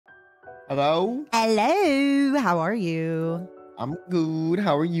Hello? Hello, how are you? I'm good.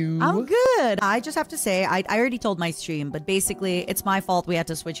 How are you? I'm good. I just have to say, I already told my stream, but basically it's my fault we had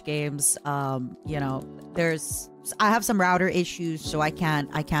to switch games. You know, I have some router issues, so I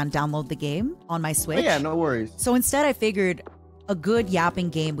can't download the game on my Switch. Oh, yeah, no worries. So instead I figured a good yapping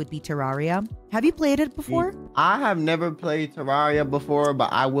game would be Terraria. Have you played it before? I have never played Terraria before, but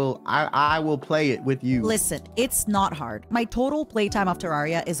I will play it with you. Listen, it's not hard. My total playtime of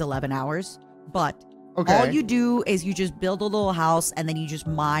Terraria is 11 hours, but okay. all you do is you just build a little house and then you just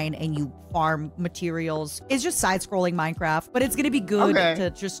mine and you farm materials. It's just side-scrolling Minecraft, but it's gonna be good to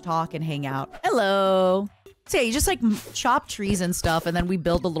just talk and hang out. Hello. So yeah, you just like chop trees and stuff, and then we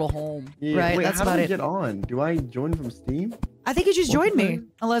build a little home, right? Wait, that's how about do I it. get on? Do I join from Steam? I think you just joined me,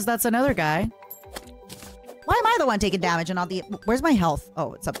 unless that's another guy. Why am I the one taking damage and not the... Where's my health?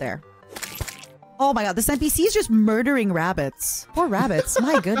 Oh, it's up there. Oh my god, this NPC is just murdering rabbits. Poor rabbits,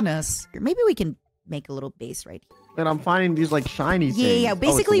 my goodness. Maybe we can make a little base right here. And I'm finding these like shiny things. Yeah,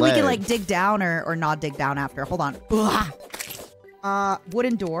 basically we can like dig down or not dig down after. Hold on.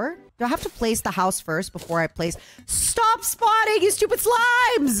 Wooden door. Do I have to place the house first before I place... Stop spawning, you stupid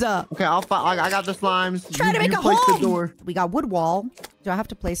slimes! Okay, I got the slimes. Try to make a place home! The door. We got wood wall. Do I have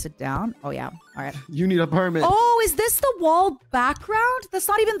to place it down? Oh, yeah. All right. You need a permit. Oh, is this the wall background? That's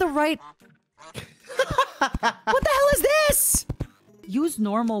not even the right... What the hell is this? Use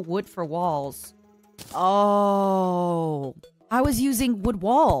normal wood for walls. Oh. I was using wood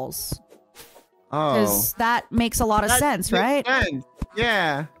walls. Oh. Because that makes a lot of sense, right? Sense.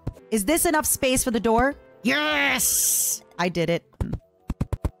 Yeah. Is this enough space for the door? Yes! I did it.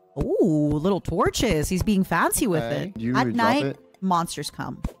 Ooh, little torches. He's being fancy with it. At night, monsters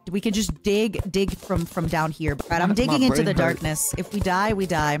come. We can just dig from down here. Right, I'm digging into the darkness. If we die, we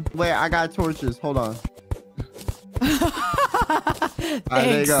die. Wait, I got torches. Hold on. Alright,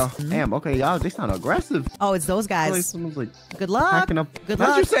 there you go. Damn, okay, y'all, they sound aggressive. Oh, it's those guys. Like someone's like good luck. Good luck.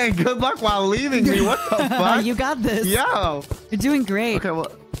 Not you saying good luck while leaving me. What the fuck? You got this. Yo. You're doing great. Okay,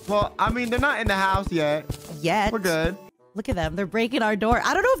 well, I mean, they're not in the house yet. We're good. Look at them. They're breaking our door.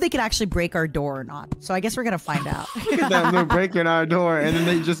 I don't know if they can actually break our door or not. So I guess we're going to find out. Look at them. They're breaking our door. And then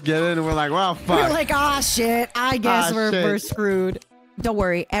they just get in and we're like, wow, fuck. We're like, ah, shit. I guess we're screwed. Don't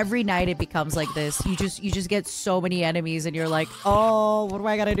worry. Every night it becomes like this. You just get so many enemies and you're like, oh, what do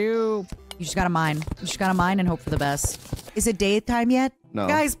I got to do? You just got to mine. You just got to mine and hope for the best. Is it daytime yet? No.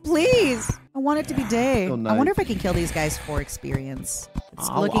 Guys, please. I want it to be day. I wonder if I can kill these guys for experience. It's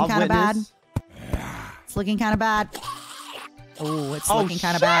looking kind of bad. It's looking kind of bad. Oh, it's looking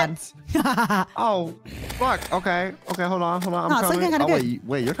kind of bad. Oh, fuck. Okay, hold on. I'm no, it's looking kind of good.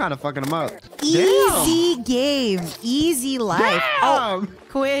 Wait, you're kind of fucking them up. Easy game. Easy life. Damn. Oh,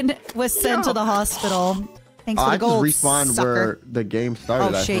 Quinn was sent to the hospital. Thanks for the gold, I just respawned where the game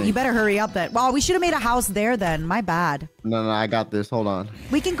started. Oh, shit. You better hurry up then. Well, we should have made a house there then. My bad. No, I got this. Hold on.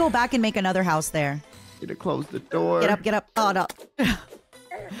 We can go back and make another house there. Need to close the door. Get up. Oh, no. All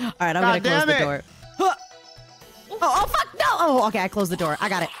right, I'm going to close the door. Oh, fuck, no! Oh, okay, I closed the door. I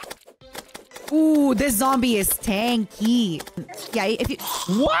got it. Ooh, this zombie is tanky. Yeah, if you...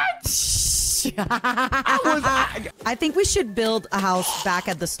 What? I think we should build a house back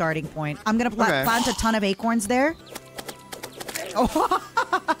at the starting point. I'm gonna plant a ton of acorns there. Oh,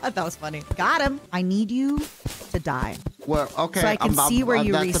 that was funny. Got him. I need you to die. Well, okay. So I can see where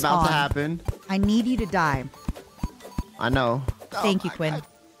you respawn. That's about to happen. I need you to die. I know. Thank you, Quinn.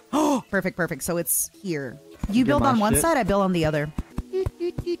 Oh, perfect. So it's here. You build on one side, I build on the other.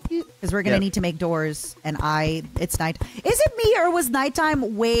 Because we're going to need to make doors, and it's night. Is it me, or was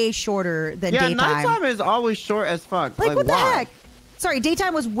nighttime way shorter than daytime? Yeah, nighttime is always short as fuck. Like what the heck? Sorry,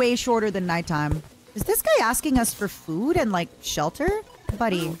 daytime was way shorter than nighttime. Is this guy asking us for food and, like, shelter?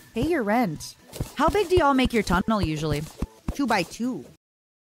 Buddy, pay your rent. How big do y'all make your tunnel, usually? 2 by 2.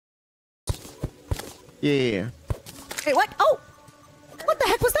 Yeah. Wait, what? Oh! What the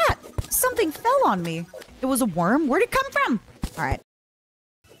heck was that? Something fell on me. It was a worm? Where'd it come from? All right.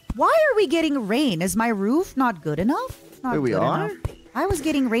 Why are we getting rain? Is my roof not good enough? Not Here we are? enough. I was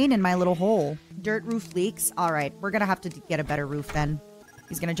getting rain in my little hole. Dirt roof leaks. All right. We're going to have to get a better roof then.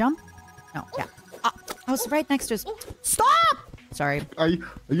 He's going to jump? No. Yeah. I was right next to us. Stop! Sorry. Are you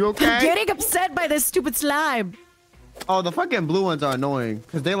okay? I'm getting upset by this stupid slime. Oh, the fucking blue ones are annoying.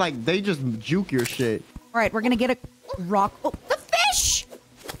 Because they just juke your shit. All right. We're going to get a rock. Oh, the fish!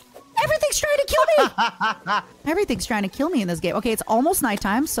 Everything's trying to kill me! Everything's trying to kill me in this game. Okay, it's almost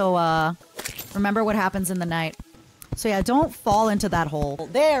nighttime, so remember what happens in the night. So yeah, don't fall into that hole.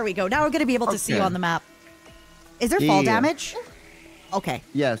 There we go. Now we're going to be able to see you on the map. Is there fall damage? Okay.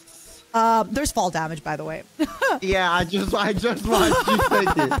 Yes. There's fall damage, by the way. Yeah, I just watched you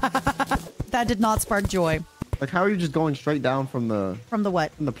take it. That did not spark joy. Like, how are you just going straight down from the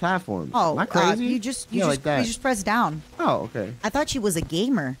what? from the platform? Oh, am I crazy? you just like that. you just press down. Oh, okay. I thought she was a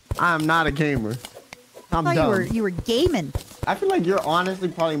gamer. I'm not a gamer. I'm I thought dumb. you were gaming. I feel like you're honestly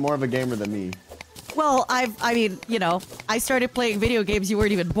probably more of a gamer than me. Well, I mean, you know, I started playing video games. You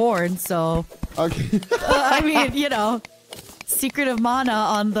weren't even born, so. Okay. I mean, you know, Secret of Mana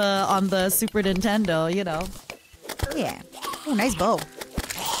on the Super Nintendo. You know. Yeah. Oh, nice bow.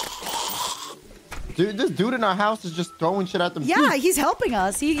 Dude, this dude in our house is just throwing shit at them. Yeah, he's helping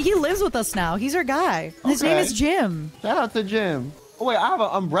us. He lives with us now. He's our guy. His name is Jim. Shout out to Jim. Oh wait, I have an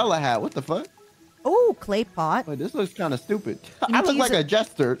umbrella hat. What the fuck? Oh, clay pot. Wait, this looks kind of stupid. You I need to look like use a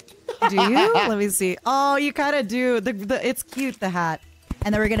jester. Do you? Let me see. Oh, you kind of do. It's cute, the hat.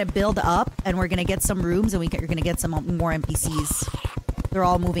 And then we're gonna build up, and we're gonna get some rooms, and you're gonna get some more NPCs. They're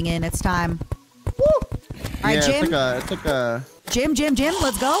all moving in. It's time. Woo! All right, Jim. It's like a. Jim.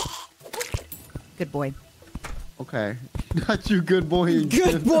 Let's go. Good boy. Okay. Not you, good boy.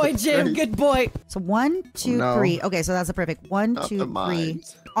 Good boy, Jim. Good boy. So 1, 2, no. 3. Okay, so that's the perfect. 1, Not 2, the 3.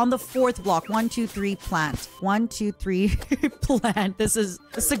 mines. On the 4th block. 1, 2, 3. Plant. 1, 2, 3. Plant. This is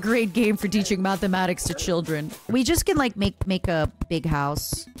a great game for teaching mathematics to children. We just can like make a big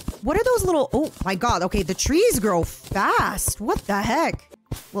house. What are those little? Oh my God. Okay, the trees grow fast. What the heck?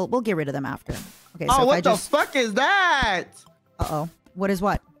 We'll get rid of them after. Okay. So Oh, if what I the just... fuck is that? Uh-oh. What is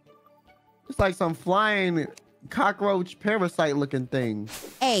what? It's like some flying cockroach parasite looking thing.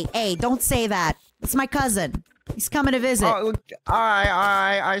 Hey, don't say that. It's my cousin. He's coming to visit. Oh, look, all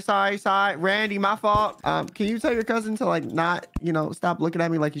right. I saw it. Randy, my fault. Can you tell your cousin to like not, stop looking at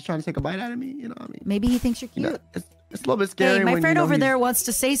me like he's trying to take a bite out of me? You know what I mean? Maybe he thinks you're cute. It's a little bit scary. Hey, my when, friend over there wants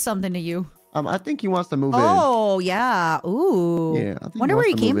to say something to you. I think he wants to move Oh, yeah. Ooh. Yeah, I think Wonder he where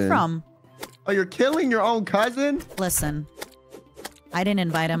he wants to came move in. from. Oh, you're killing your own cousin? Listen, I didn't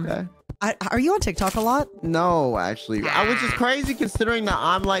invite him. Okay. Are you on TikTok a lot? No, actually. Which is crazy considering that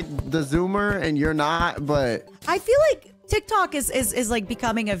I'm like the Zoomer and you're not, but... I feel like TikTok is like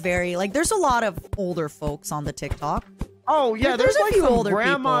becoming a very, like, there's a lot of older folks on the TikTok. Oh, yeah, there's a like few some older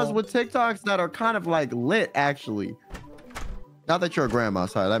grandmas people. with TikToks that are kind of like lit, actually. Not that you're a grandma,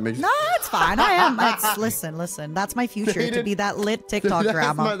 sorry, that makes... No, it's fine. I am. Listen. That's my future, to be that lit TikTok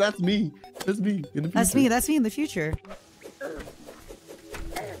grandma. That's me. That's me in the future. That's me in the future.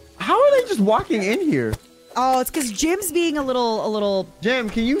 How are they just walking in here? Oh, it's because Jim's being a little. Jim,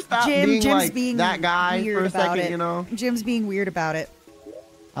 can you stop being Jim's like being that guy weird for a about second, it. you know? Jim's being weird about it.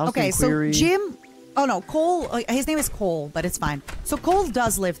 Okay, so Jim. Oh no, Cole. His name is Cole, but it's fine. So Cole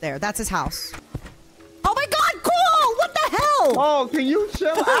does live there. That's his house. Oh my God, Cole! What the hell? Oh, can you chill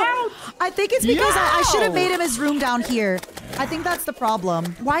out? I think it's because I should have Yo! made him his room down here. I think that's the problem.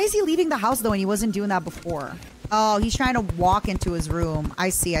 Why is he leaving the house though, and he wasn't doing that before? Oh, he's trying to walk into his room.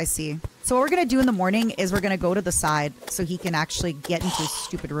 I see. So what we're going to do in the morning is we're going to go to the side so he can actually get into his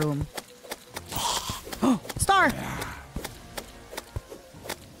stupid room. Star!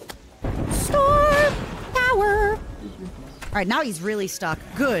 Star power! All right, now he's really stuck.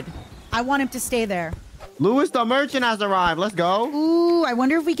 Good. I want him to stay there. Louis the merchant has arrived. Let's go. Ooh, I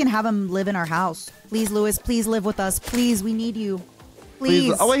wonder if we can have him live in our house. Please, Louis, please live with us. Please, we need you.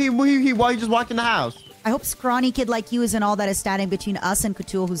 Please. Oh, wait, he just walked in the house. I hope scrawny kid like you isn't all that is standing between us and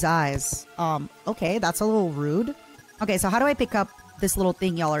Cthulhu's eyes. Okay, that's a little rude. Okay, so how do I pick up this little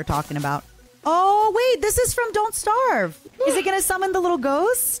thing y'all are talking about? Oh, wait, this is from Don't Starve. Is it gonna summon the little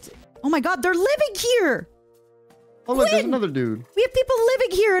ghost? Oh my God, they're living here. Oh, look, there's Quinn! another dude. We have people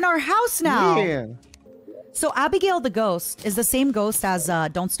living here in our house now. Yeah. So Abigail the ghost is the same ghost as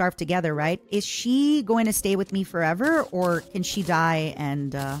Don't Starve Together, right? Is she going to stay with me forever, or can she die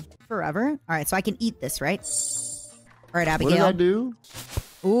and forever? All right, so I can eat this, right? All right, Abigail. What did I do?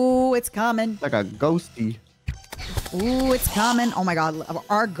 Ooh, it's coming. Like a ghosty. Ooh, it's coming. Oh my God,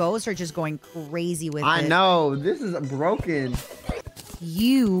 our ghosts are just going crazy with it. I know. This is broken.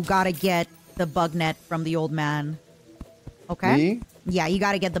 You gotta get the bug net from the old man. Okay? Me? Yeah, you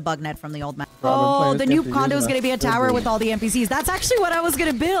gotta get the bug net from the old man. Bro, I've been Oh, playing the this new game for condo years is and gonna I be a still tower do with it. all the NPCs. That's actually what I was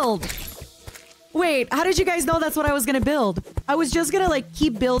gonna build. Wait, how did you guys know that's what I was gonna build? I was just gonna like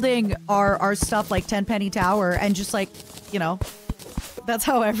keep building our stuff like 10 penny tower and just like, that's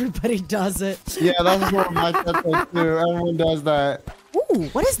how everybody does it. Yeah, that's one of my sets too. Everyone does that. Ooh,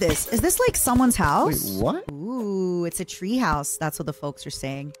 what is this? Is this like someone's house? Wait, what? Ooh, it's a tree house. That's what the folks are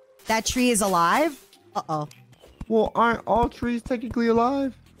saying. That tree is alive? Uh-oh. Well, aren't all trees technically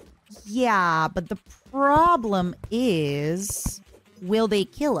alive? Yeah, but the problem is, will they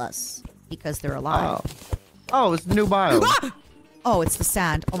kill us? Because they're alive. Oh, it's the new biome. Oh, it's the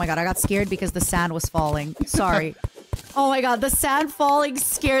sand. Oh my God, I got scared because the sand was falling. Sorry. Oh my god, the sand falling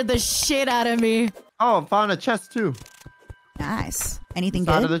scared the shit out of me. Oh, I found a chest too. Nice. Anything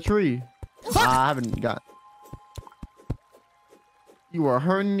Out good? of the tree. I haven't got. You were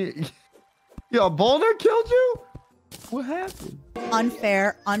hurting. Yo, a boulder killed you? What happened?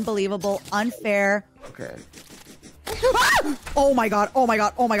 Unfair, unbelievable, unfair. Okay. Oh my god, oh my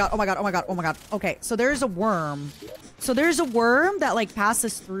god, oh my god, oh my god, oh my god, oh my god. Okay, so there's a worm. So there's a worm that like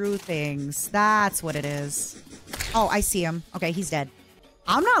passes through things. That's what it is. Oh, I see him. Okay, he's dead.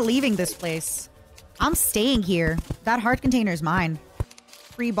 I'm not leaving this place. I'm staying here. That heart container is mine.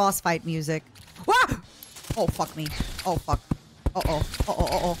 Free boss fight music. Ah! Oh, fuck me. Oh, fuck. Uh-oh.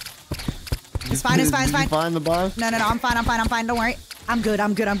 Uh-oh. It's fine, it's fine, it's fine. Did you find the boss? No, I'm fine, I'm fine, I'm fine. Don't worry. I'm good. I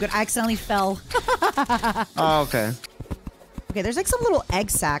accidentally fell. Oh, okay. Okay, there's like some little egg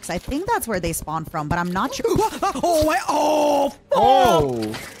sacs. I think that's where they spawn from, but I'm not sure. Oh, my. Oh,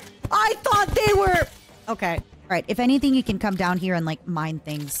 Oh. I thought they were. Okay. All right. If anything, you can come down here and like mine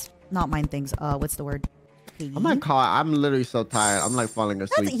things. Not mine things. What's the word? I'm not caught. I'm literally so tired. I'm like falling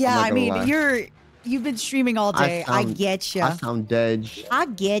asleep. Yeah, I mean, lie. you've been streaming all day. I get you. I sound dead. I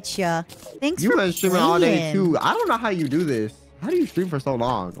get you. Thanks for You been streaming all day playing. too. I don't know how you do this. How do you stream for so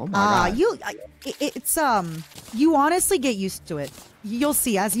long? Oh my god. You honestly get used to it. You'll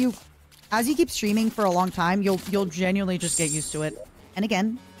see as you keep streaming for a long time, you'll genuinely just get used to it. And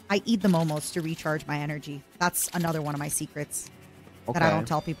again, I eat the momos to recharge my energy. That's another one of my secrets that I don't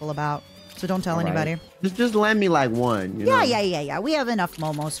tell people about. So don't tell anybody. Just lend me like one. You know? Yeah. We have enough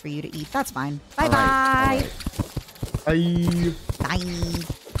momos for you to eat. That's fine. Bye All bye. right. Bye. Bye.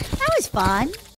 That was fun.